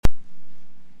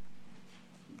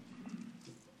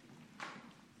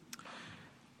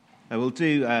We'll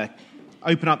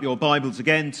open up your Bibles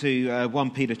again to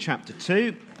 1 Peter chapter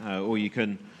 2, or you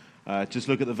can just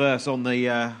look at the verse on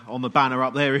the banner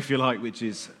up there if you like, which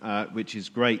is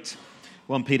great.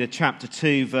 1 Peter chapter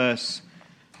 2, verse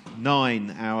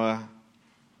 9, our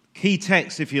key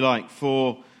text, if you like,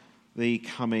 for the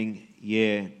coming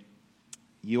year.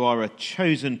 You are a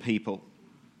chosen people,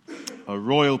 a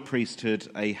royal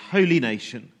priesthood, a holy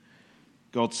nation,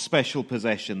 God's special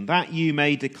possession, that you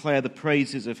may declare the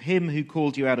praises of him who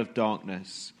called you out of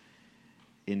darkness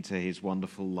into his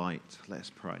wonderful light. Let's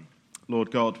pray. Lord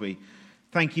God, we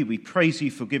thank you, we praise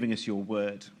you for giving us your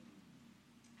word.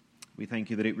 We thank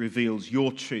you that it reveals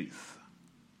your truth,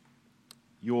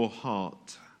 your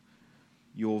heart,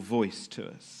 your voice to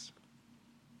us.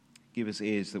 Give us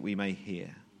ears that we may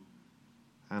hear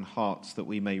and hearts that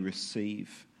we may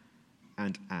receive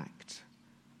and act.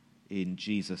 In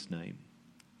Jesus' name.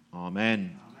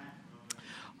 Amen.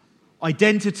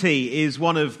 Identity is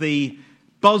one of the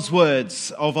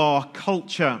buzzwords of our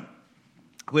culture.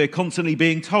 We're constantly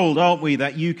being told, aren't we,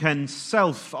 that you can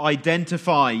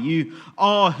self-identify. You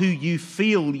are who you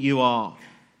feel you are.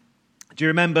 Do you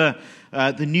remember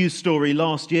the news story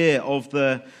last year of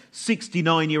the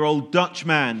 69-year-old Dutch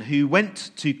man who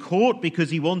went to court because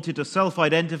he wanted to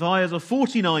self-identify as a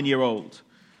 49-year-old?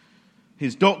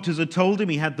 His doctors had told him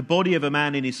he had the body of a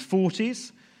man in his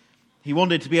 40s. He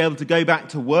wanted to be able to go back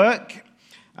to work,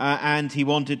 and he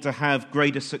wanted to have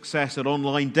greater success at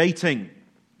online dating.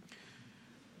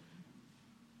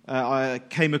 I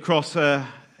came across an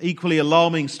equally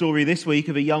alarming story this week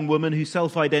of a young woman who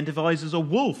self-identifies as a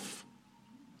wolf.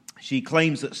 She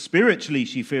claims that spiritually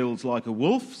she feels like a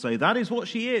wolf, so that is what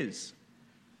she is.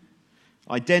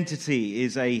 Identity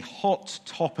is a hot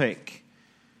topic.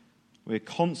 We're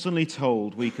constantly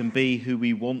told we can be who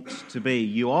we want to be.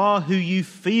 You are who you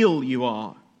feel you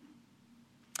are.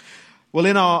 Well,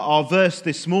 in our verse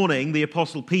this morning, the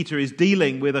Apostle Peter is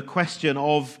dealing with a question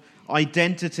of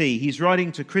identity. He's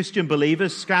writing to Christian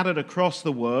believers scattered across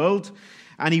the world,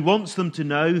 and he wants them to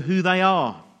know who they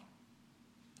are.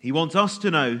 He wants us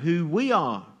to know who we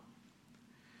are.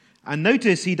 And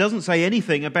notice he doesn't say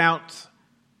anything about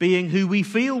being who we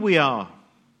feel we are.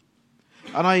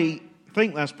 And I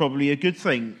think that's probably a good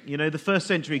thing. You know, the first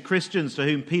century Christians to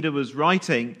whom Peter was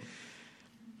writing,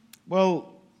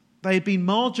 well, they had been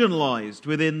marginalized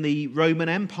within the Roman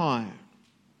Empire.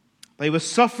 They were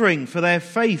suffering for their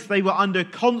faith. They were under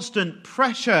constant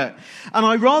pressure. And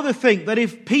I rather think that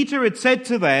if Peter had said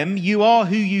to them, you are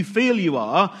who you feel you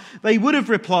are, they would have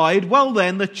replied, well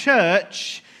then, the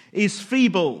church is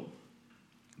feeble.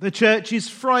 The church is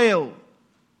frail.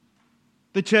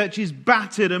 The church is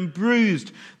battered and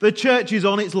bruised. The church is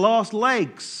on its last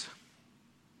legs,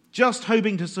 just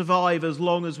hoping to survive as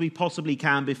long as we possibly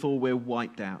can before we're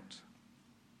wiped out.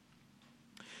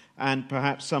 And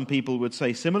perhaps some people would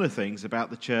say similar things about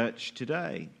the church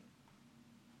today.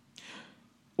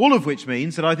 All of which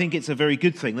means that I think it's a very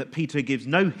good thing that Peter gives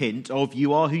no hint of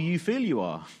you are who you feel you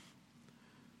are.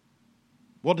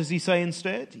 What does he say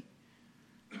instead?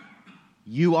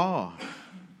 You are.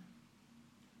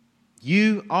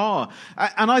 You are.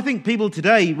 And I think people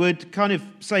today would kind of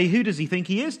say, who does he think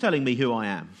he is telling me who I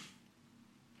am?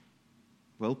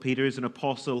 Well, Peter is an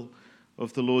apostle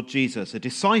of the Lord Jesus, a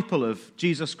disciple of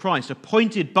Jesus Christ,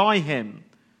 appointed by him,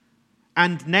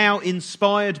 and now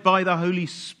inspired by the Holy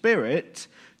Spirit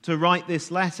to write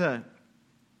this letter.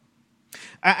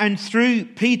 And through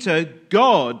Peter,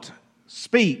 God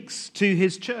speaks to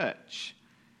his church.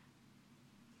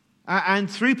 And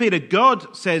through Peter,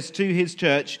 God says to his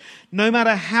church, no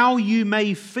matter how you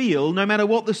may feel, no matter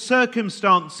what the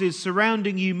circumstances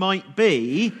surrounding you might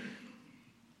be,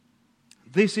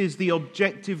 this is the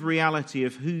objective reality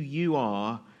of who you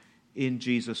are in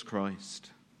Jesus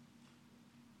Christ.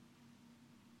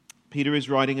 Peter is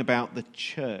writing about the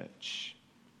church,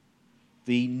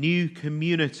 the new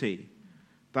community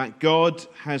that God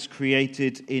has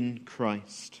created in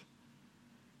Christ.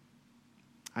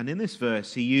 And in this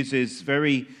verse, he uses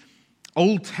very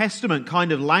Old Testament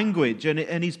kind of language,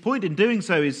 and his point in doing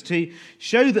so is to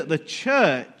show that the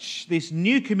church, this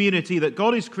new community that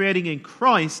God is creating in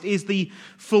Christ, is the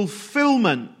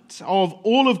fulfillment of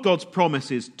all of God's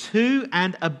promises to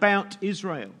and about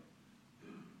Israel.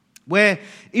 Where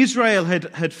Israel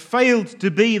had failed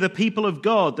to be the people of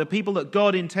God, the people that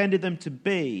God intended them to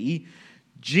be,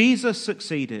 Jesus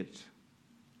succeeded.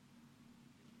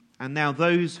 And now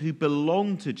those who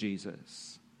belong to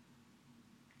Jesus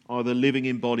are the living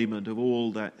embodiment of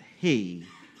all that he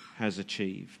has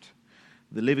achieved.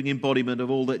 The living embodiment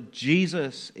of all that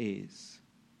Jesus is.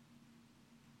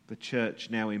 The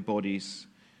church now embodies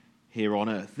here on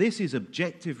earth. This is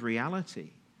objective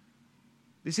reality.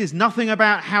 This is nothing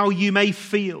about how you may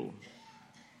feel.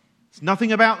 It's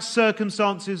nothing about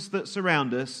circumstances that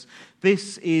surround us.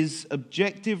 This is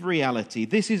objective reality.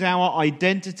 This is our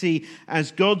identity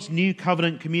as God's new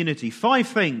covenant community. 5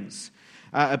 things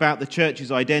about the church's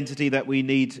identity that we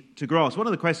need to grasp. One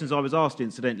of the questions I was asked,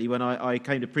 incidentally, when I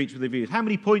came to preach with the viewers, how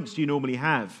many points do you normally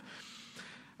have?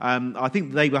 I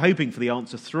think they were hoping for the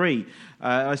answer 3.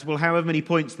 I said, well, however many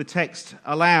points the text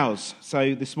allows.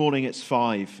 So this morning it's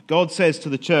 5. God says to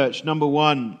the church, number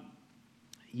 1,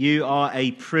 you are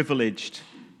a privileged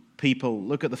people.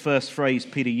 Look at the first phrase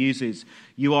Peter uses.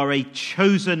 You are a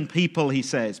chosen people, he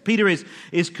says. Peter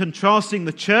is contrasting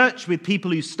the church with people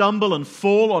who stumble and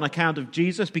fall on account of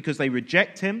Jesus because they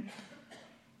reject him.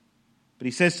 But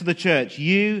he says to the church,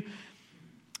 you're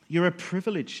a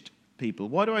privileged people.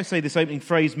 Why do I say this opening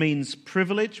phrase means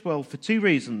privilege? Well, for 2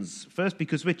 reasons. First,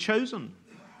 because we're chosen.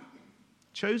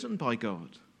 Chosen by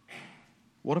God.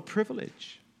 What a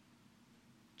privilege.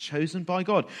 Chosen by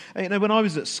God. You know, when I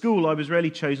was at school, I was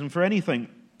rarely chosen for anything.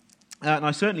 And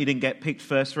I certainly didn't get picked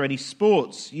first for any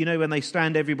sports. You know, when they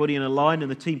stand everybody in a line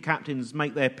and the team captains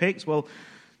make their picks, well,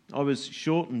 I was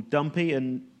short and dumpy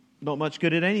and not much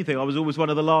good at anything. I was always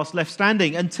one of the last left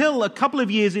standing until a couple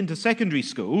of years into secondary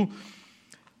school,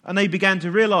 and they began to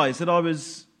realise that I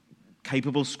was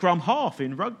capable scrum half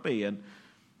in rugby, and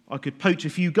I could poach a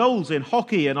few goals in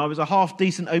hockey, and I was a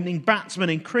half-decent opening batsman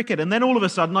in cricket. And then all of a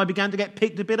sudden, I began to get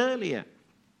picked a bit earlier.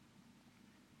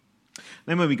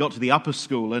 Then when we got to the upper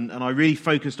school, and I really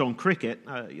focused on cricket,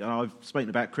 I've spoken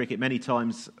about cricket many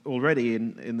times already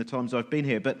in the times I've been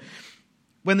here, but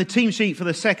when the team sheet for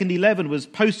the second 11 was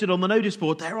posted on the notice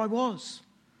board, there I was,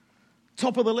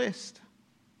 top of the list.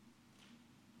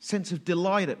 Sense of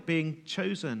delight at being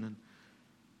chosen, and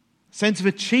sense of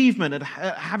achievement at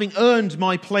having earned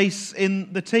my place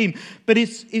in the team. But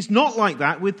it's not like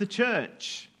that with the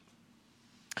church.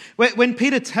 When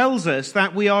Peter tells us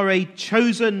that we are a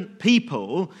chosen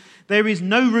people, there is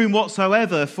no room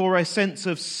whatsoever for a sense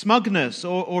of smugness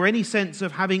or any sense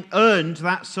of having earned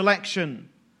that selection.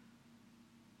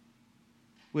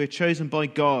 We're chosen by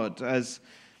God as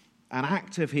an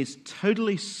act of his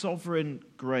totally sovereign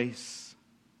grace.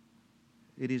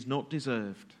 It is not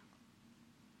deserved.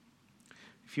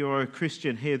 If you are a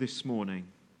Christian here this morning,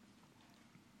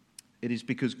 it is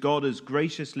because God has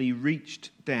graciously reached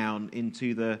down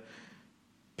into the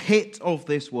pit of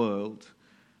this world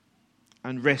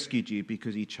and rescued you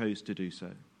because he chose to do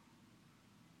so.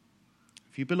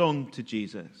 If you belong to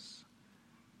Jesus,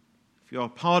 if you are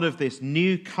part of this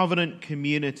new covenant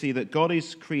community that God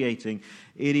is creating,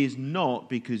 it is not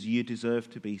because you deserve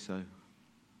to be so.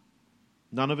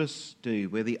 None of us do.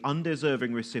 We're the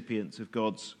undeserving recipients of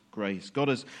God's grace. God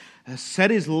has set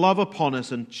his love upon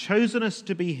us and chosen us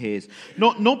to be his.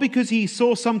 Not because he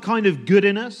saw some kind of good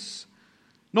in us.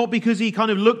 Not because he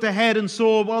kind of looked ahead and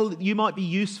saw, well, you might be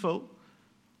useful.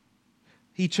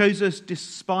 He chose us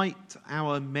despite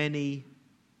our many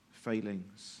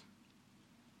failings.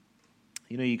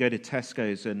 You know, you go to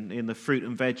Tesco's and in the fruit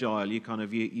and veg aisle,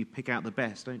 you pick out the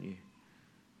best, don't you?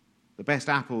 The best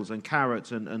apples and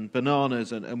carrots and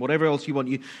bananas and whatever else you want.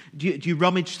 Do you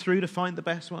rummage through to find the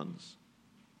best ones?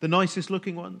 The nicest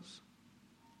looking ones?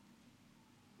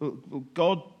 Well,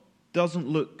 God doesn't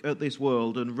look at this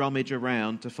world and rummage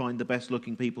around to find the best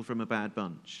looking people from a bad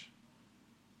bunch.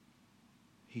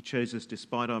 He chose us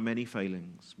despite our many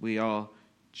failings. We are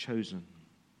chosen.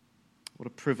 What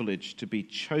a privilege to be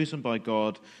chosen by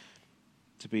God,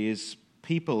 to be his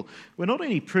people. We're not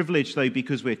only privileged, though,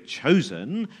 because we're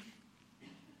chosen.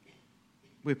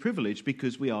 We're privileged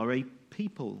because we are a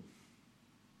people.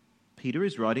 Peter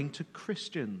is writing to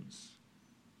Christians.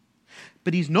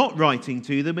 But he's not writing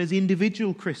to them as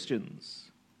individual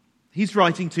Christians. He's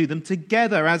writing to them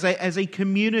together as a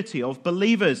community of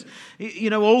believers. You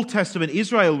know, Old Testament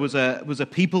Israel was a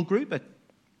people group, a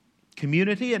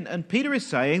community. And Peter is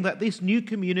saying that this new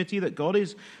community that God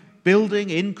is building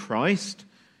in Christ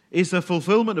is the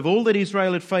fulfillment of all that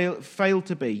Israel had failed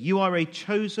to be. You are a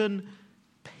chosen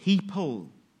people.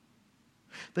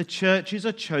 The church is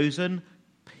a chosen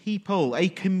people, a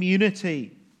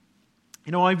community.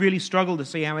 You know, I really struggle to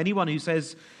see how anyone who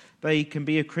says they can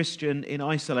be a Christian in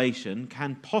isolation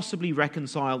can possibly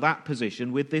reconcile that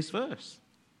position with this verse.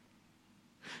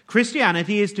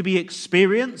 Christianity is to be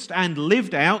experienced and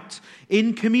lived out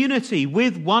in community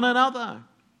with one another.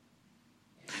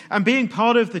 And being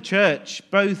part of the church,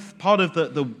 both part of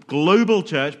the global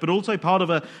church, but also part of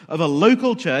a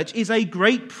local church, is a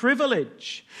great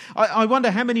privilege. I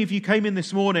wonder how many of you came in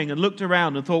this morning and looked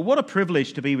around and thought, what a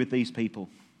privilege to be with these people.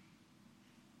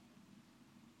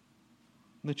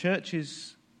 The church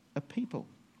is a people.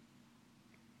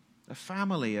 a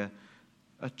family, a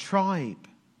tribe.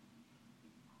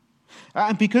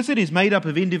 And because it is made up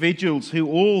of individuals who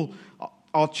all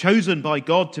are chosen by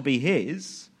God to be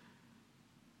his,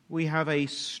 we have a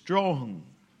strong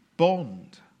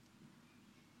bond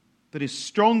that is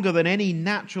stronger than any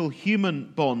natural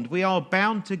human bond. We are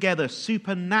bound together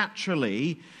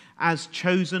supernaturally as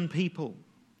chosen people.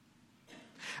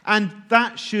 And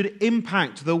that should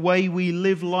impact the way we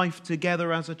live life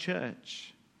together as a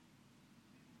church.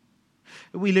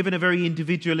 We live in a very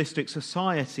individualistic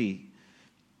society,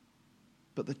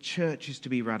 but the church is to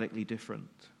be radically different.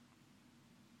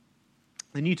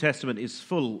 The New Testament is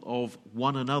full of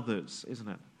one another's, isn't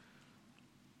it?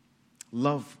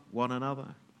 Love one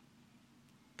another.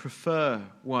 Prefer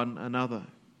one another.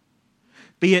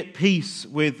 Be at peace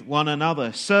with one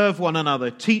another. Serve one another.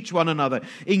 Teach one another.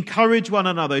 Encourage one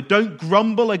another. Don't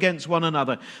grumble against one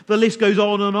another. The list goes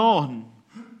on and on.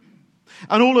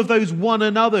 And all of those one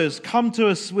another's come to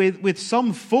us with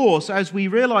some force as we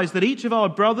realize that each of our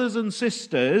brothers and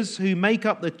sisters who make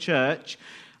up the church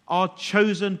are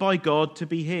chosen by God to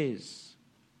be his.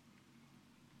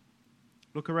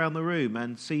 Look around the room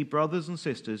and see brothers and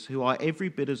sisters who are every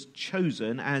bit as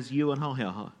chosen as you and I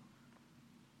are.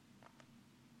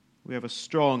 We have a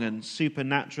strong and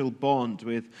supernatural bond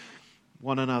with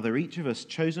one another, each of us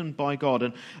chosen by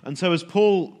God. And so as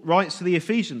Paul writes to the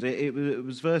Ephesians, it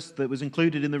was a verse that was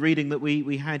included in the reading that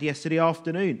we had yesterday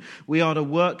afternoon. We are to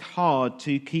work hard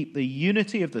to keep the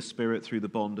unity of the Spirit through the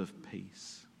bond of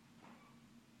peace.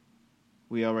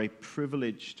 We are a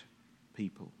privileged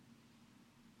people.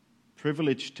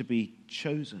 Privileged to be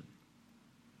chosen.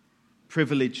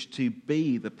 Privileged to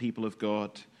be the people of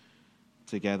God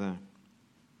together.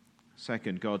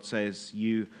 Second, God says,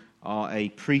 you are a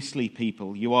priestly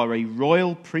people. You are a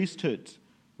royal priesthood,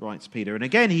 writes Peter. And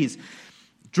again, he's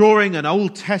drawing an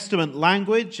Old Testament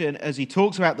language and as he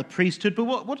talks about the priesthood. But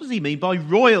what does he mean by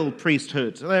royal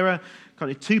priesthood? There are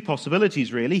kind of two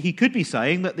possibilities, really. He could be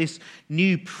saying that this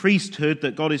new priesthood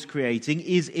that God is creating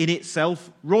is in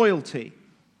itself royalty.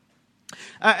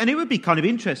 And it would be kind of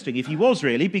interesting if he was,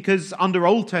 really, because under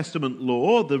Old Testament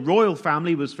law, the royal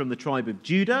family was from the tribe of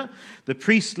Judah. The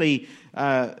priestly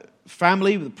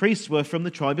family, the priests were from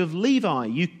the tribe of Levi.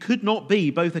 You could not be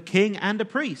both a king and a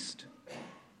priest.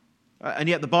 And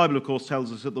yet the Bible, of course,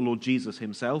 tells us that the Lord Jesus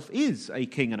himself is a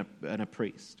king and a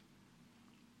priest.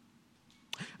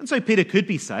 And so Peter could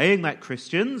be saying that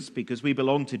Christians, because we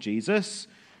belong to Jesus,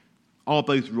 are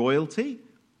both royalty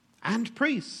and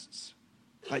priests.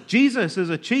 Like Jesus has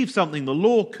achieved something the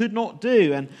law could not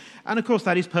do. And of course,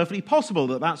 that is perfectly possible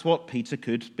that that's what Peter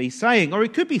could be saying. Or he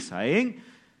could be saying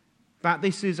that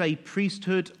this is a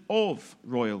priesthood of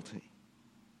royalty.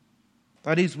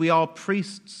 That is, we are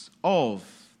priests of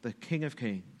the King of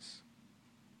Kings.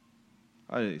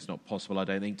 It's not possible, I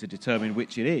don't think, to determine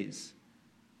which it is.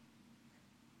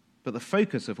 But the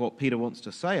focus of what Peter wants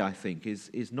to say, I think,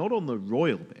 is not on the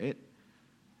royal bit,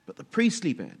 but the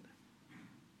priestly bit.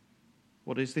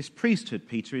 What is this priesthood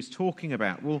Peter is talking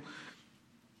about? Well,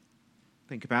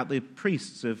 think about the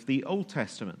priests of the Old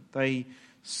Testament. They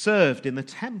served in the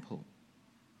temple.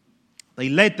 They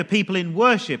led the people in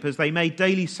worship as they made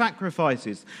daily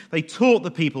sacrifices. They taught the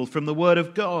people from the Word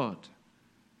of God.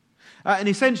 And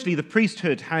essentially the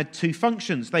priesthood had two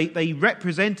functions. They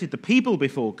represented the people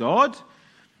before God,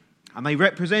 and they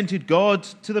represented God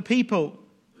to the people.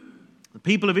 The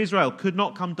people of Israel could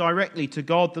not come directly to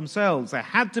God themselves. There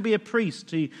had to be a priest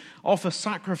to offer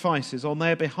sacrifices on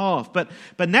their behalf. But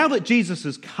now that Jesus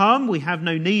has come, we have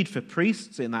no need for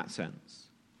priests in that sense.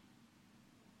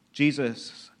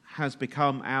 Jesus has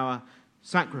become our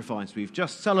sacrifice. We've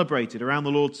just celebrated around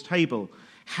the Lord's table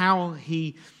how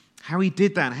he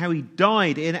did that, how he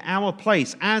died in our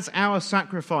place as our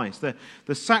sacrifice, the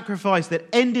sacrifice that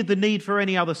ended the need for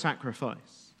any other sacrifice.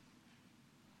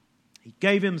 He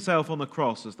gave himself on the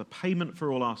cross as the payment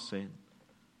for all our sin,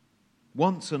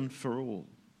 once and for all.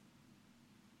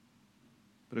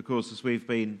 But of course, as we've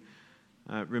been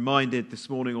reminded this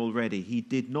morning already, he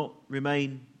did not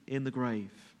remain in the grave.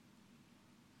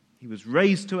 He was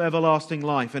raised to everlasting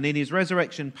life, and in his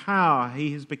resurrection power,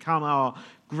 he has become our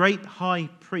great high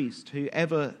priest who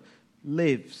ever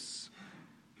lives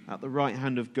at the right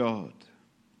hand of God.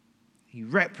 He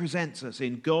represents us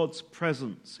in God's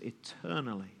presence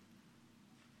eternally.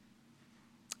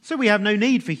 So we have no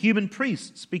need for human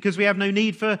priests because we have no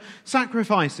need for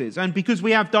sacrifices and because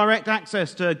we have direct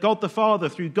access to God the Father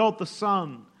through God the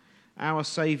Son, our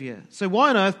Saviour. So why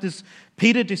on earth does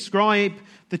Peter describe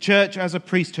the church as a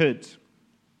priesthood?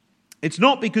 It's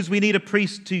not because we need a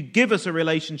priest to give us a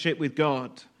relationship with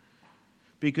God,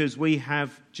 because we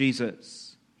have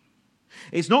Jesus.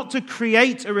 It's not to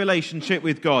create a relationship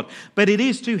with God, but it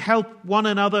is to help one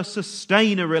another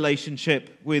sustain a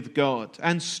relationship with God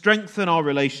and strengthen our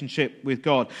relationship with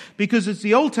God. Because as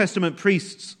the Old Testament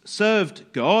priests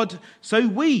served God, so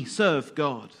we serve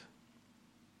God.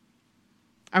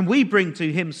 And we bring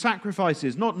to him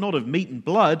sacrifices, not of meat and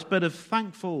blood, but of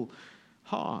thankful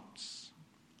hearts.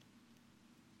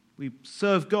 We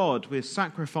serve God with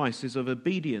sacrifices of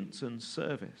obedience and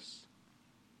service.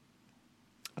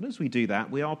 And as we do that,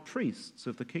 we are priests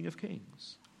of the King of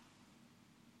Kings.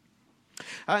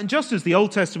 And just as the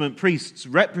Old Testament priests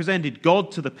represented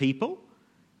God to the people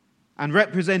and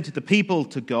represented the people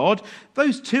to God,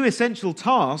 those two essential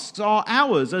tasks are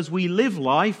ours as we live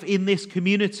life in this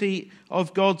community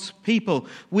of God's people.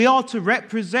 We are to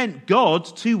represent God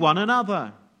to one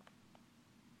another.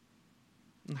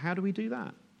 And how do we do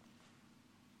that?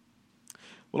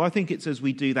 Well, I think it's as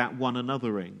we do that one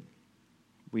anothering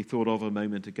we thought of a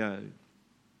moment ago.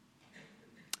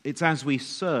 It's as we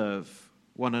serve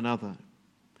one another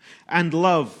and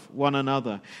love one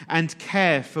another and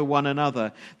care for one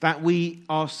another that we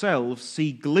ourselves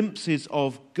see glimpses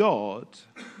of God.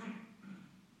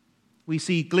 We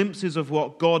see glimpses of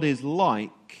what God is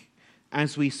like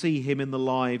as we see him in the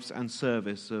lives and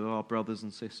service of our brothers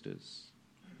and sisters.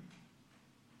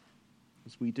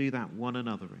 As we do that one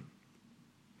anothering.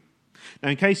 Now,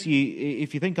 in case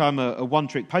if you think I'm a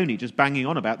one-trick pony just banging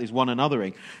on about this one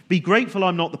anothering, be grateful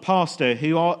I'm not the pastor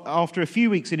who, after a few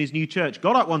weeks in his new church,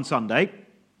 got up one Sunday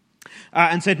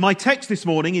and said, my text this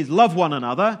morning is love one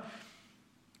another,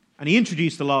 and he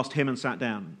introduced the last hymn and sat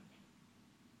down.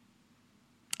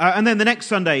 And then the next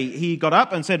Sunday he got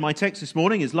up and said, my text this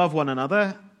morning is love one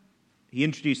another. He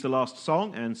introduced the last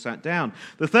song and sat down.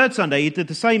 The third Sunday he did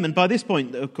the same, and by this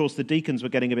point, of course, the deacons were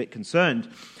getting a bit concerned.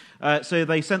 So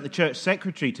they sent the church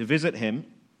secretary to visit him,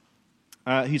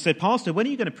 who said, Pastor, when are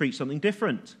you going to preach something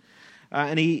different?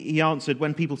 And he answered,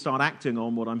 when people start acting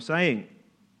on what I'm saying.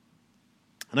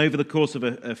 And over the course of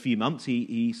a few months,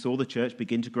 he saw the church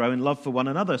begin to grow in love for one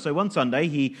another. So one Sunday,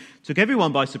 he took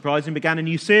everyone by surprise and began a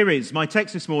new series. My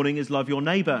text this morning is love your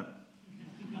neighbour.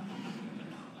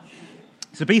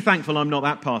 So be thankful I'm not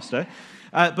that pastor.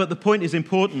 But the point is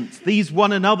important. These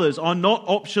one another's are not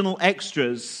optional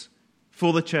extras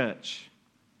for the church.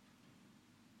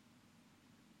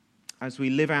 As we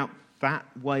live out that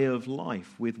way of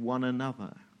life with one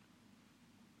another,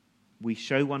 we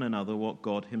show one another what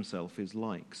God himself is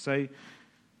like. So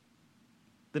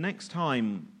the next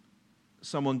time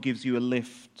someone gives you a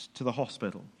lift to the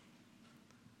hospital,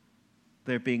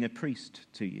 they're being a priest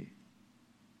to you,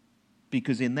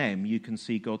 because in them you can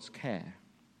see God's care.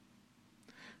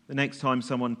 The next time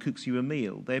someone cooks you a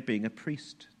meal, they're being a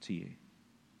priest to you.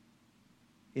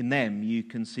 In them, you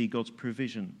can see God's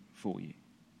provision for you.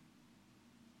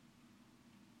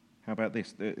 How about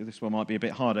this? This one might be a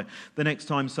bit harder. The next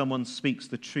time someone speaks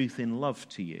the truth in love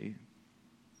to you,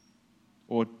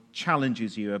 or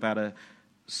challenges you about a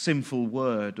sinful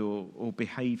word or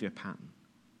behavior pattern,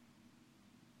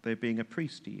 they're being a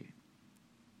priest to you.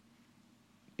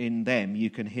 In them, you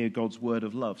can hear God's word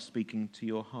of love speaking to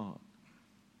your heart.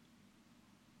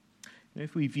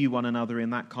 If we view one another in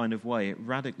that kind of way, it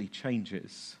radically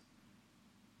changes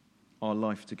our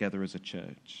life together as a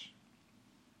church.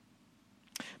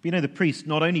 But the priests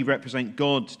not only represent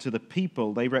God to the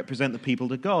people, they represent the people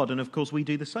to God. And of course we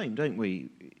do the same, don't we?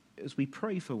 As we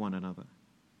pray for one another.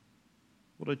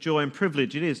 What a joy and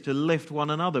privilege it is to lift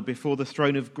one another before the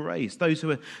throne of grace. Those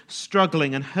who are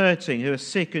struggling and hurting, who are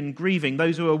sick and grieving,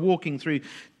 those who are walking through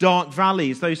dark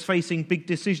valleys, those facing big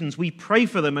decisions, we pray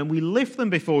for them and we lift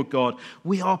them before God.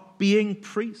 We are being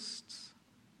priests.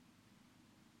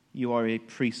 You are a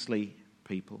priestly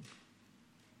people.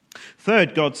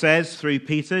 Third, God says through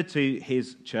Peter to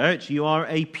his church, you are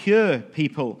a pure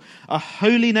people, a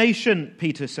holy nation,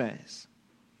 Peter says.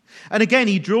 And again,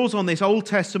 he draws on this Old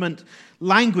Testament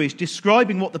language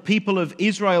describing what the people of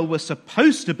Israel were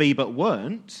supposed to be but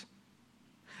weren't,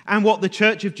 and what the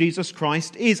Church of Jesus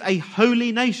Christ is, a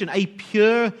holy nation, a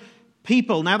pure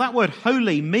people. Now that word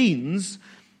holy means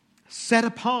set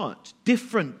apart,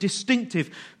 different, distinctive,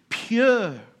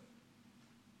 pure.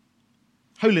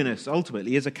 Holiness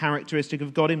ultimately is a characteristic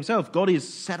of God himself. God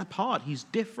is set apart, he's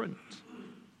different.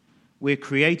 We're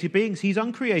created beings, he's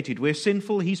uncreated. We're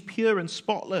sinful, he's pure and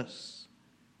spotless.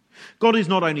 God is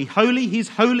not only holy, he's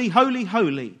holy, holy,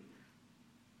 holy.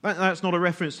 That's not a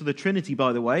reference to the Trinity,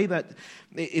 by the way. That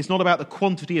it's not about the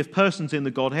quantity of persons in the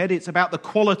Godhead, it's about the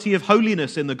quality of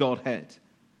holiness in the Godhead.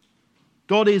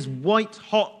 God is white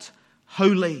hot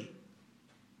holy.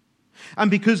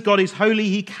 And because God is holy,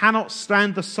 he cannot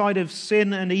stand the sight of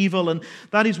sin and evil, and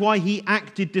that is why he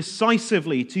acted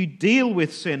decisively to deal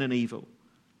with sin and evil.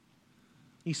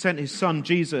 He sent his Son,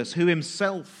 Jesus, who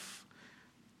himself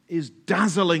is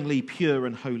dazzlingly pure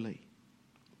and holy.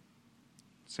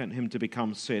 Sent him to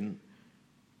become sin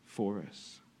for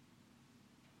us.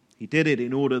 He did it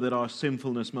in order that our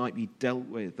sinfulness might be dealt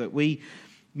with, that we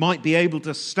might be able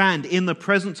to stand in the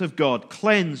presence of God,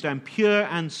 cleansed and pure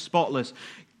and spotless.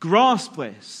 Grasp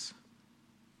this.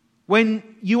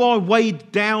 When you are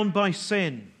weighed down by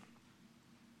sin,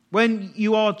 when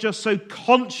you are just so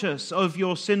conscious of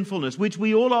your sinfulness, which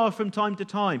we all are from time to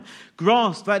time,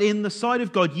 grasp that in the sight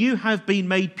of God you have been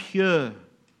made pure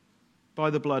by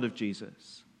the blood of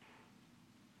Jesus.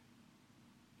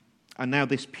 And now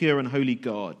this pure and holy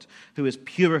God, who has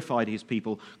purified his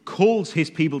people, calls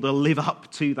his people to live up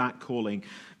to that calling.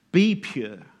 Be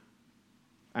pure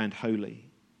and holy,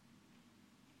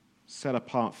 set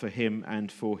apart for him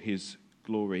and for his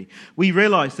glory. We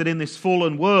realize that in this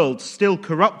fallen world, still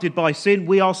corrupted by sin,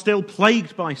 we are still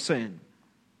plagued by sin.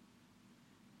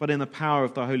 But in the power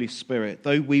of the Holy Spirit,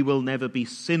 though we will never be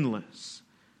sinless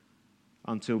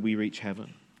until we reach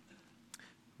heaven,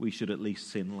 we should at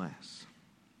least sin less.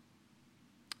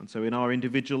 And so in our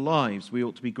individual lives, we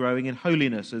ought to be growing in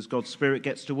holiness as God's Spirit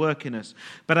gets to work in us.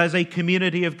 But as a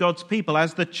community of God's people,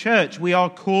 as the church, we are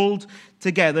called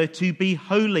together to be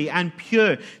holy and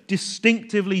pure,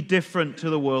 distinctively different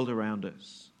to the world around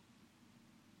us.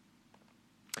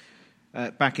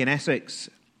 Back in Essex,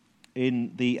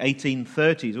 in the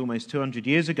 1830s, almost 200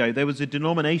 years ago, there was a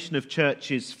denomination of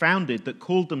churches founded that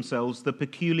called themselves the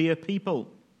Peculiar People.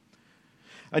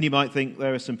 And you might think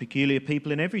there are some peculiar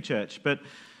people in every church, but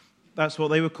that's what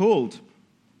they were called.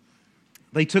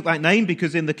 They took that name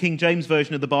because in the King James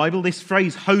Version of the Bible, this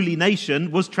phrase, holy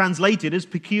nation, was translated as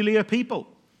peculiar people.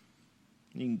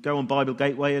 You can go on Bible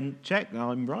Gateway and check.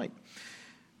 I'm right.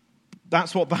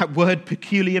 That's what that word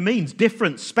peculiar means.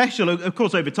 Different, special. Of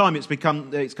course, over time it's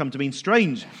come to mean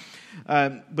strange.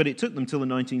 But it took them till the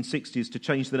 1960s to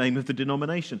change the name of the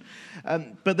denomination.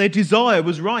 But their desire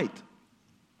was right.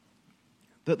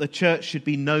 That the church should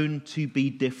be known to be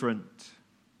different.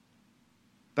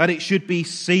 That it should be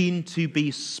seen to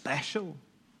be special.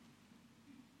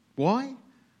 Why?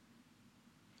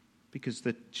 Because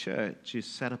the church is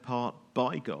set apart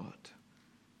by God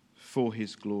for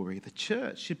his glory. The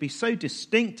church should be so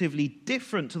distinctively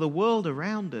different to the world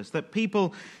around us that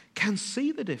people can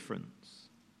see the difference.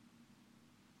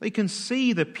 They can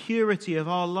see the purity of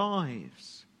our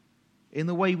lives in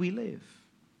the way we live,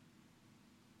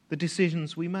 the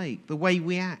decisions we make, the way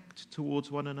we act towards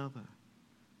one another.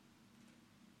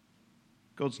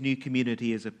 God's new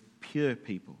community is a pure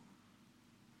people.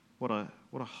 What a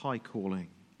high calling.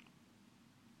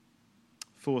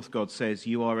 Fourth, God says,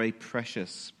 you are a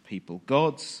precious people.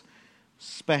 God's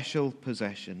special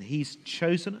possession. He's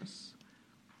chosen us.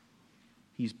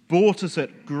 He's bought us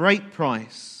at great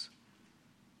price.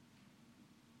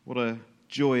 What a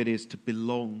joy it is to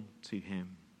belong to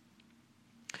him.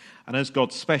 And as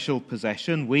God's special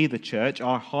possession, we, the church,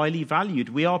 are highly valued.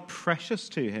 We are precious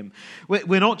to him.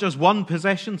 We're not just one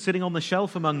possession sitting on the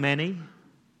shelf among many.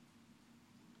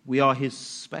 We are his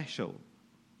special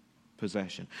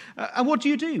possession. And what do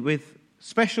you do with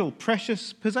special,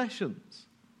 precious possessions?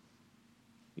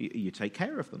 You take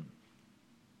care of them.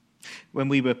 When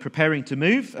we were preparing to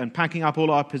move and packing up all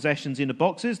our possessions into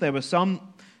boxes, there were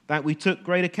some that we took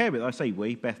greater care with. I say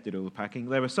we, Beth did all the packing.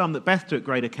 There were some that Beth took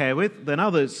greater care with than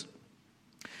others.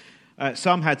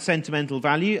 Some had sentimental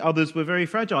value, others were very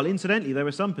fragile. Incidentally, there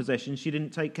were some possessions she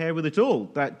didn't take care with at all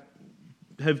that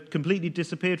have completely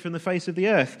disappeared from the face of the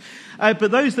earth. But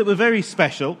those that were very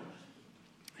special,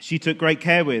 she took great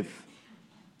care with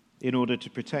in order to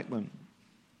protect them.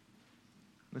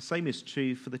 The same is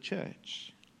true for the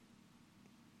church.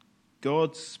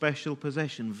 God's special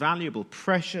possession, valuable,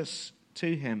 precious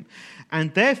to him,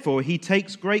 and therefore he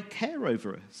takes great care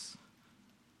over us.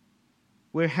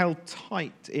 We're held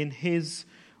tight in his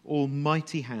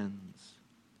almighty hands.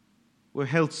 We're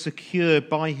held secure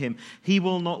by him. He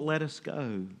will not let us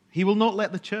go. He will not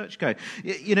let the church go.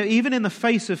 You know, even in the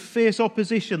face of fierce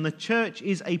opposition, the church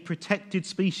is a protected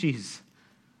species.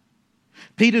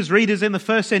 Peter's readers in the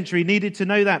first century needed to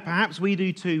know that. Perhaps we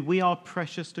do too. We are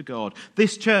precious to God.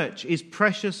 This church is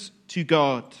precious to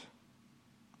God.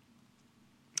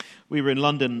 We were in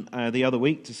London the other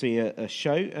week to see a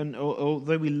show, and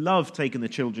although we love taking the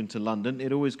children to London,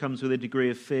 it always comes with a degree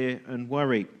of fear and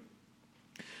worry.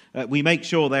 We make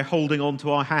sure they're holding on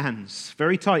to our hands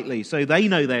very tightly so they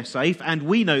know they're safe and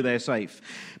we know they're safe.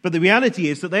 But the reality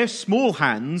is that their small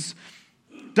hands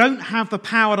don't have the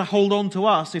power to hold on to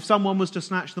us if someone was to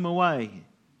snatch them away.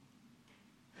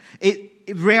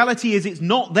 Reality is, it's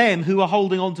not them who are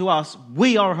holding on to us.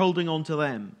 We are holding on to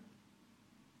them.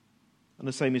 And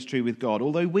the same is true with God.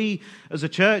 Although we, as a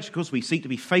church, of course, we seek to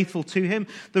be faithful to him,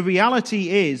 the reality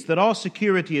is that our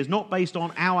security is not based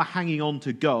on our hanging on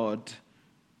to God.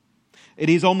 It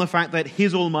is on the fact that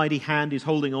his almighty hand is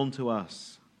holding on to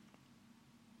us.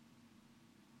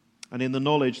 And in the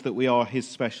knowledge that we are his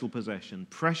special possession,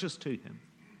 precious to him,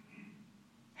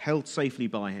 held safely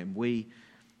by him, we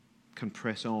can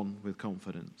press on with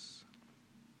confidence.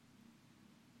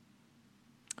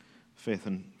 Fifth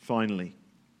and finally,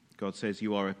 God says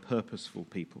you are a purposeful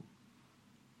people.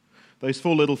 Those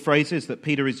four little phrases that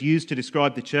Peter has used to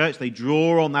describe the church, they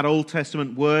draw on that Old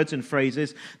Testament words and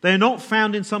phrases. They're not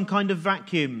found in some kind of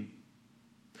vacuum.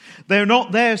 They're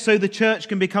not there so the church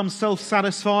can become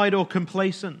self-satisfied or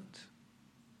complacent.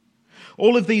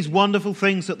 All of these wonderful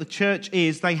things that the church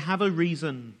is, they have a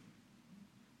reason,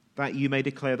 that you may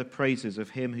declare the praises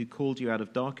of him who called you out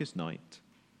of darkest night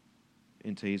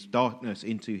into his darkness,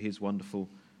 into his wonderful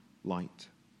light.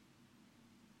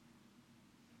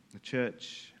 The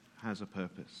church has a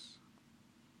purpose.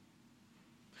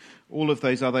 All of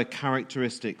those other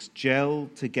characteristics gel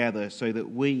together so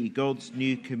that we, God's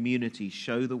new community,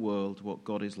 show the world what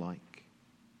God is like.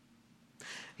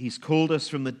 He's called us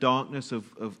from the darkness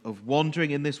of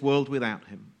wandering in this world without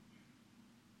him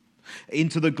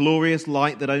into the glorious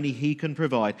light that only he can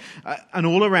provide. And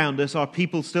all around us are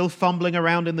people still fumbling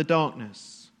around in the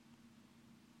darkness.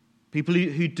 People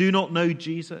who do not know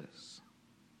Jesus.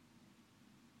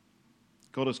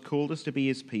 God has called us to be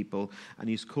his people, and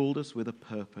he's called us with a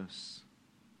purpose.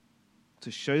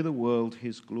 To show the world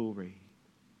his glory.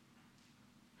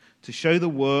 To show the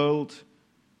world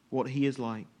what he is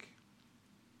like.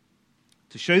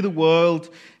 To show the world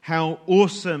how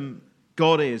awesome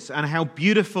God is and how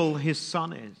beautiful his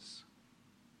Son is.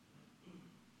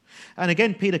 And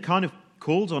again, Peter kind of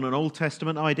calls on an Old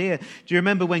Testament idea. Do you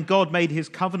remember when God made his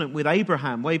covenant with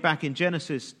Abraham way back in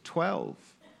Genesis 12?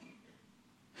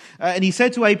 And he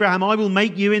said to Abraham, I will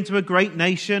make you into a great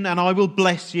nation and I will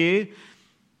bless you.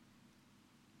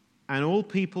 And all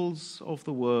peoples of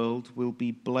the world will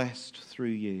be blessed through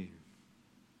you.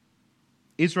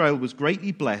 Israel was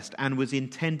greatly blessed and was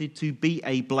intended to be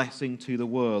a blessing to the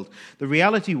world. The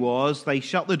reality was they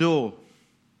shut the door.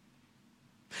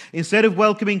 Instead of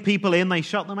welcoming people in, they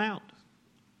shut them out.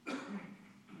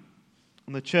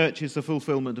 And the church is the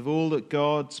fulfillment of all that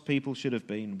God's people should have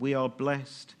been. We are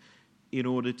blessed in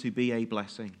order to be a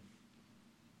blessing.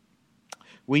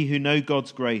 We who know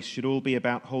God's grace should all be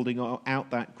about holding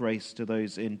out that grace to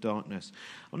those in darkness.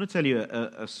 I want to tell you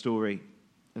a story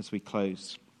as we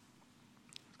close.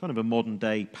 Kind of a modern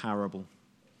day parable.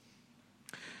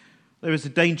 There was a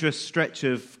dangerous stretch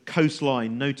of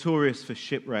coastline notorious for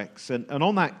shipwrecks, and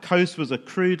on that coast was a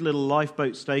crude little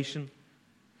lifeboat station.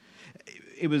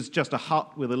 It was just a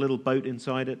hut with a little boat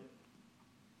inside it.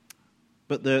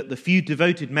 But the few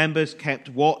devoted members kept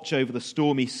watch over the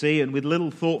stormy sea, and with little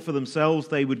thought for themselves,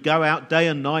 they would go out day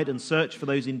and night and search for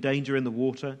those in danger in the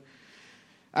water.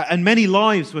 And many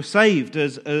lives were saved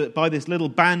by this little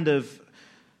band of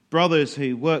brothers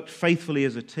who worked faithfully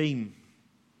as a team.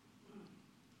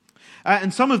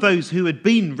 And some of those who had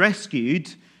been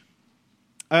rescued,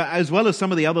 as well as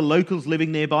some of the other locals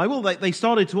living nearby, well, they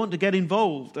started to want to get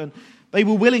involved, and they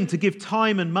were willing to give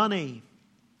time and money.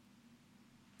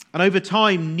 And over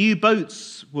time, new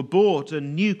boats were bought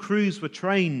and new crews were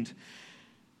trained.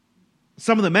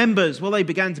 Some of the members, well, they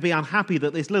began to be unhappy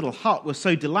that this little hut was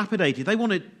so dilapidated.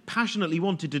 They passionately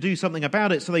wanted to do something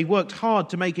about it, so they worked hard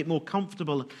to make it more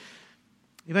comfortable.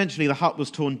 Eventually, the hut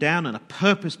was torn down and a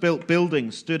purpose-built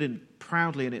building stood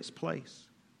proudly in its place.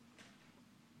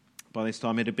 By this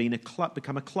time, it had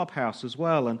become a clubhouse as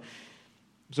well, and it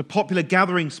was a popular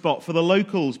gathering spot for the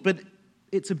locals, but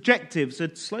its objectives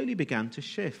had slowly begun to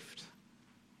shift.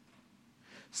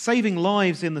 Saving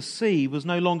lives in the sea was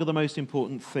no longer the most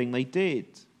important thing they did.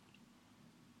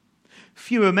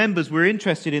 Fewer members were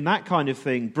interested in that kind of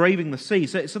thing, braving the sea,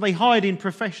 so they hired in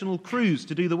professional crews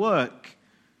to do the work.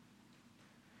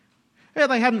 Yeah,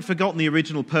 they hadn't forgotten the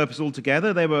original purpose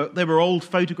altogether. There were old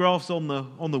photographs on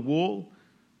the wall.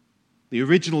 The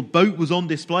original boat was on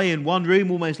display in one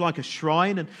room, almost like a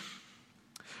shrine. And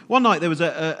one night there was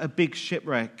a big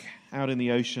shipwreck out in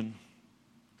the ocean.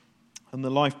 And the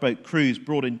lifeboat crews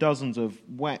brought in dozens of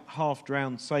wet,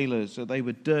 half-drowned sailors. So they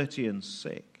were dirty and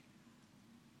sick.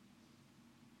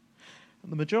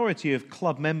 And the majority of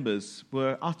club members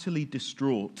were utterly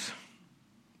distraught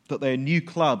that their new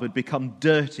club had become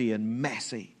dirty and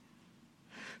messy.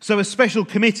 So a special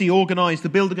committee organised the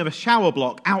building of a shower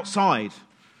block outside,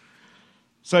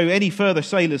 so any further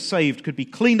sailors saved could be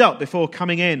cleaned up before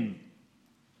coming in.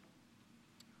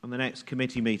 On the next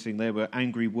committee meeting, there were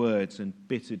angry words and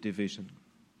bitter division.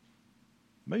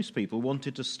 Most people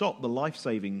wanted to stop the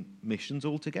life-saving missions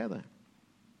altogether,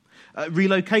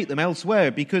 relocate them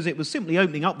elsewhere, because it was simply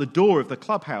opening up the door of the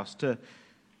clubhouse to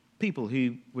people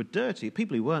who were dirty,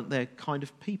 people who weren't their kind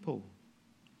of people.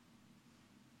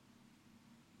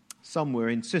 Some were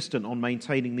insistent on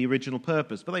maintaining the original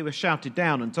purpose, but they were shouted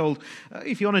down and told,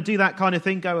 if you want to do that kind of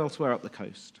thing, go elsewhere up the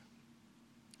coast.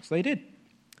 So they did.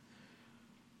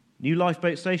 New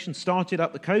lifeboat station started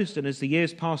up the coast, and as the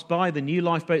years passed by, the new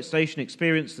lifeboat station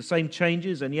experienced the same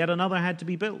changes, and yet another had to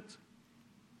be built.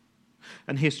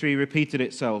 And history repeated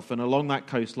itself, and along that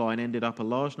coastline ended up a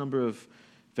large number of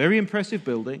very impressive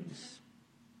buildings,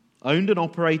 owned and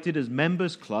operated as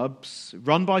members' clubs,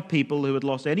 run by people who had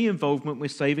lost any involvement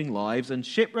with saving lives, and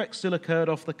shipwrecks still occurred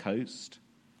off the coast.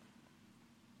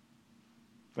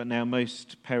 But now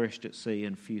most perished at sea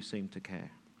and few seemed to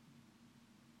care.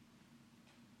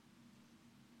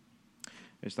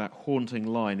 There's that haunting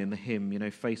line in the hymn,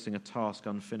 facing a task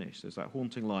unfinished. There's that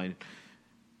haunting line,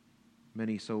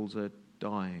 many souls are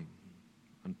dying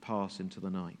and pass into the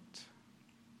night.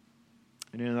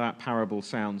 And that parable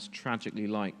sounds tragically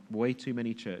like way too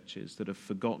many churches that have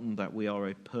forgotten that we are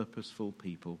a purposeful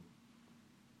people.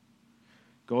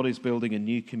 God is building a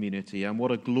new community, and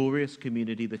what a glorious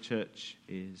community the church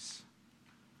is.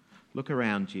 Look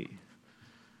around you.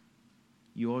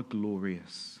 You are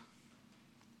glorious.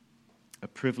 A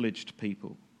privileged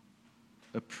people,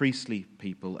 a priestly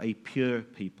people, a pure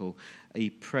people,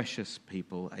 a precious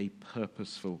people, a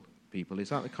purposeful people. Is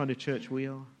that the kind of church we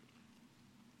are?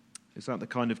 Is that the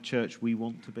kind of church we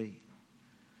want to be?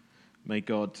 May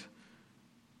God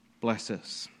bless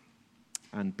us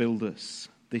and build us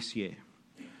this year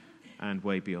and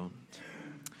way beyond.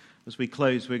 As we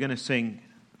close, we're going to sing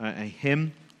a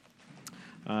hymn.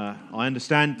 I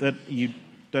understand that you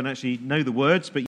don't actually know the words, but